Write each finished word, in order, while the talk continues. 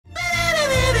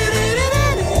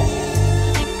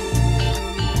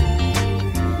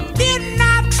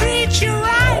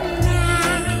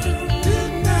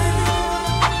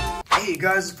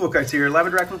guys, it's Fultoncards here, live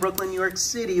and direct from Brooklyn, New York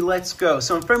City. Let's go.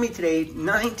 So in front of me today,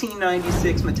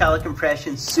 1996 metallic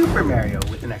impression Super Mario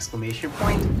with an exclamation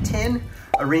point, tin,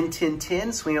 a Rin Tin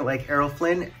Tin, swing it like Errol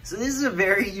Flynn. So this is a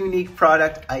very unique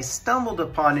product. I stumbled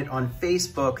upon it on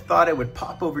Facebook, thought I would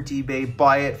pop over to eBay,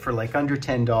 buy it for like under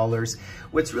 $10.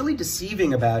 What's really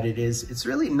deceiving about it is it's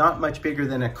really not much bigger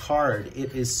than a card.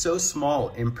 It is so small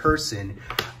in person,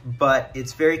 but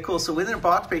it's very cool. So within a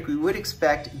box break, we would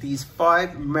expect these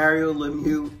 5 Mario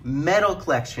Lemieux Metal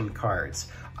Collection cards.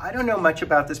 I don't know much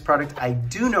about this product. I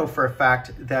do know for a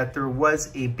fact that there was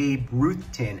a Babe Ruth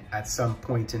tin at some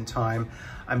point in time.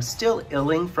 I'm still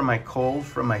illing from my cold,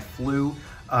 from my flu.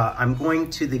 I'm going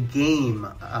to the game.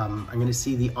 I'm going to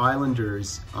see the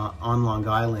Islanders on Long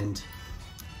Island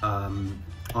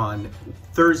on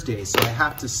Thursday, so I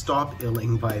have to stop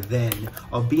illing by then.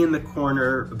 I'll be in the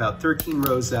corner about 13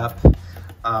 rows up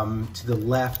to the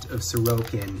left of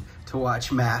Sorokin to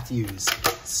watch Matthews.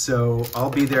 So I'll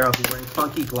be there, I'll be wearing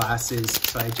funky glasses,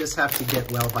 so I just have to get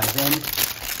well by then.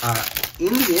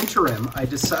 In the interim, I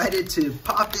decided to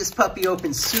pop this puppy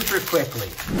open super quickly.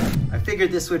 I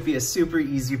figured this would be a super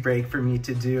easy break for me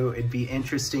to do. It'd be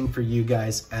interesting for you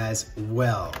guys as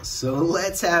well. So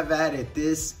let's have at it.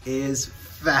 This is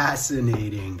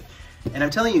fascinating. And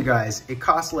I'm telling you guys, it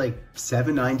costs like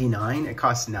 $7.99. It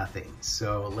costs nothing.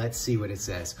 So let's see what it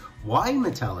says. Why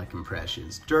metallic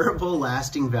impressions? Durable,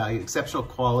 lasting value, exceptional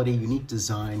quality, unique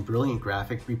design, brilliant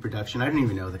graphic reproduction. I don't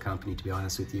even know the company, to be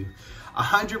honest with you.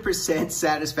 100%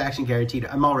 satisfaction guaranteed.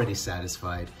 I'm already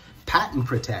satisfied. Patent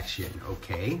protection,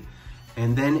 okay.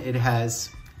 And then it has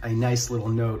a nice little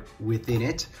note within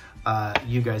it.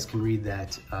 You guys can read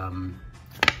that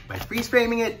by freeze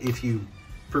framing it if you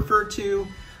prefer to.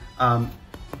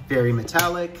 Very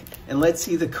metallic. And let's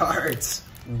see the cards.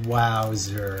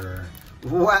 Wowzer.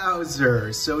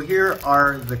 Wowzer. So here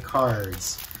are the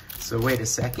cards. So wait a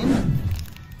second.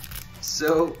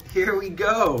 So here we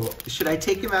go. Should I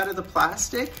take them out of the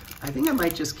plastic? I think I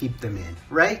might just keep them in,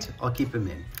 right? I'll keep them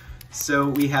in. So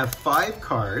we have 5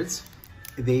 cards.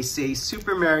 They say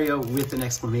Super Mario with an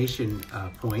exclamation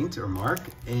point or mark.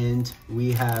 And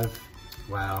we have,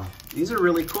 wow, these are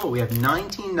really cool. We have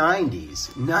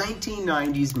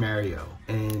 1990s Mario.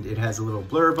 And it has a little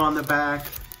blurb on the back.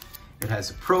 It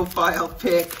has a profile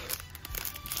pic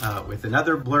with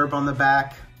another blurb on the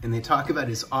back. And they talk about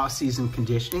his off-season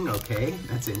conditioning. Okay,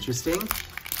 that's interesting.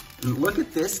 And look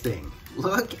at this thing.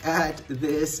 Look at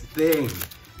this thing.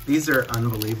 These are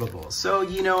unbelievable. So,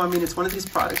 you know, I mean, it's one of these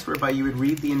products whereby you would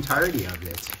read the entirety of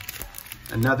it.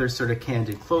 Another sort of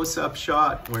candid close-up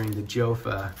shot wearing the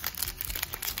Jofa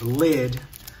lid.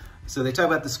 So they talk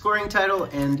about the scoring title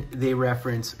and they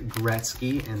reference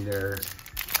Gretzky and their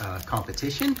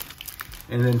competition.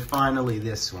 And then finally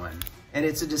this one. And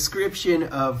it's a description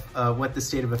of what the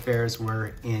state of affairs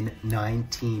were in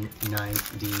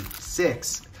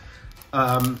 1996.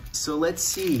 So let's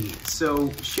see.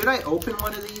 So should I open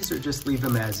one of these or just leave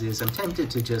them as is? I'm tempted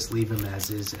to just leave them as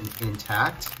is and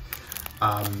intact.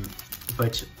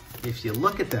 But if you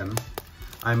look at them,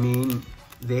 I mean,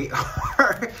 they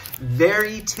are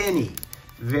very tinny.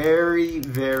 Very,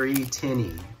 very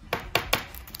tinny.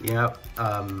 Yep,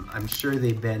 I'm sure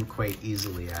they bend quite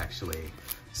easily, actually.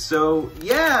 So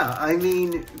yeah, I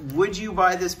mean, would you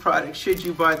buy this product? Should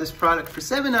you buy this product for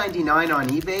 $7.99 on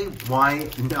eBay? Why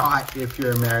not if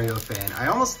you're a Mario fan? I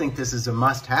almost think this is a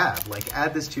must-have. Like,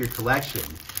 add this to your collection.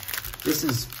 This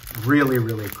is really,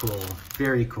 really cool.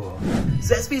 Very cool.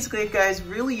 So that's basically it, guys.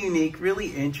 Really unique, really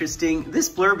interesting. This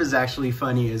blurb is actually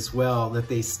funny as well, that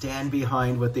they stand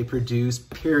behind what they produce,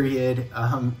 period.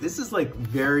 This is like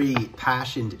very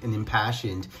passionate and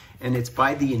impassioned, and it's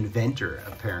by the inventor,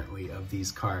 apparently, of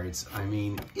these cards. I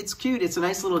mean, it's cute. It's a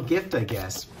nice little gift, I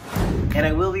guess. And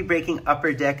I will be breaking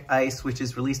Upper Deck Ice, which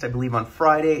is released, I believe, on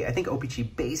Friday. I think O-Pee-Chee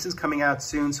Base is coming out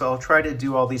soon, so I'll try to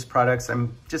do all these products.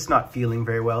 I'm just not feeling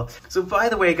very well. So by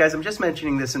the way, guys, I'm just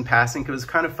mentioning this in passing because it was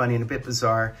kind of funny and a bit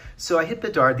bizarre. So I hit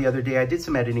Bedard the other day. I did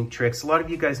some editing tricks. A lot of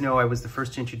you guys know I was the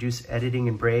first to introduce editing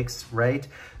and breaks, right?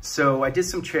 So I did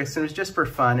some tricks and it was just for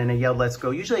fun, and I yelled, "Let's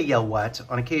go." Usually I yell "what?"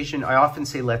 On occasion, I often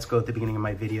say "let's go" at the beginning of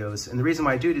my videos. And the reason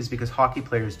why I do it is because hockey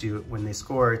players do it when they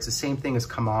score. It's the same thing as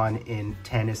 "come on" in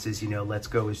tennis, as you know, "let's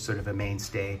go" is sort of a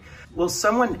mainstay. Well,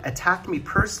 someone attacked me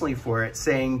personally for it,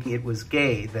 saying it was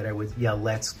gay that I would yell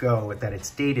 "let's go," that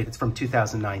it's dated. It's from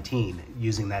 2019,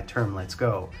 using that term "let's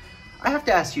go." I have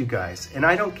to ask you guys, and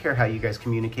I don't care how you guys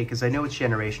communicate because I know it's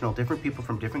generational. Different people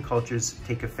from different cultures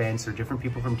take offense, or different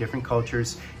people from different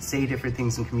cultures say different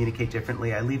things and communicate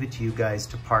differently. I leave it to you guys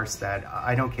to parse that.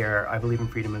 I don't care. I believe in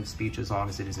freedom of speech as long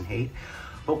as it isn't hate.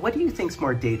 But what do you think's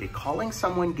more dated? Calling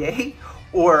someone gay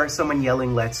or someone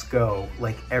yelling "let's go"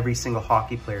 like every single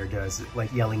hockey player does,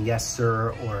 like yelling "yes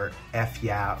sir" or "F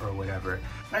yeah" or whatever?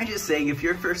 I'm just saying, if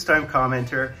you're a first-time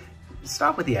commenter,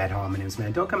 stop with the ad hominems,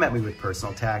 man. Don't come at me with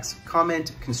personal attacks.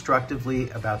 Comment constructively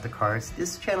about the cards.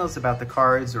 This channel is about the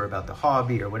cards or about the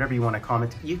hobby or whatever you want to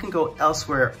comment. You can go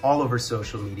elsewhere all over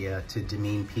social media to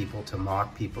demean people, to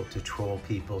mock people, to troll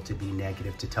people, to be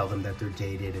negative, to tell them that they're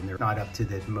dated and they're not up to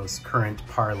the most current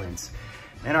parlance.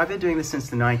 And I've been doing this since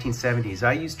the 1970s.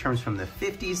 I use terms from the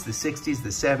 50s, the 60s, the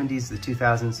 70s, the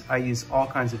 2000s. I use all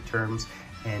kinds of terms,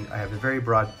 and I have a very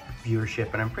broad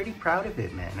viewership, and I'm pretty proud of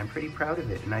it, man. I'm pretty proud of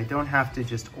it. And I don't have to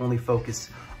just only focus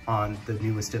on the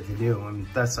newest of the new, and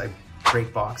thus I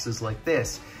break boxes like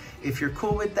this. If you're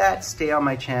cool with that, stay on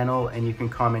my channel and you can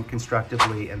comment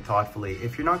constructively and thoughtfully.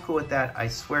 If you're not cool with that, I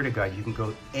swear to God, you can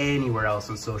go anywhere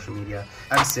else on social media.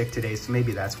 I'm sick today, so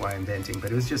maybe that's why I'm venting,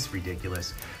 but it was just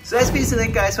ridiculous. So that's peace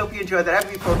and guys. Hope you enjoyed that.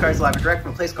 I'm Fultoncards live and direct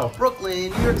from a place called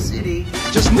Brooklyn, New York City.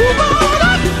 Just move on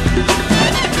up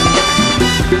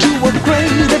to a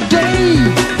greater day.